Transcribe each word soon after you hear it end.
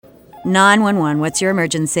911, what's your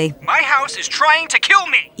emergency? My house is trying to kill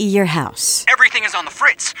me! Your house. Everything is on the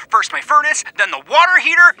fritz. First my furnace, then the water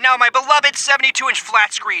heater, now my beloved 72-inch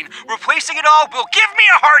flat screen. Replacing it all will give me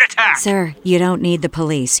a heart attack! Sir, you don't need the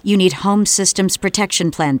police. You need Home Systems Protection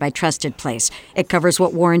Plan by TrustedPlace. It covers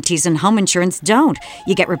what warranties and home insurance don't.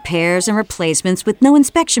 You get repairs and replacements with no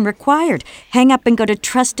inspection required. Hang up and go to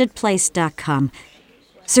TrustedPlace.com.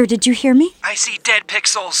 Sir, did you hear me? I see dead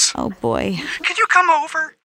pixels. Oh, boy. Could you come over?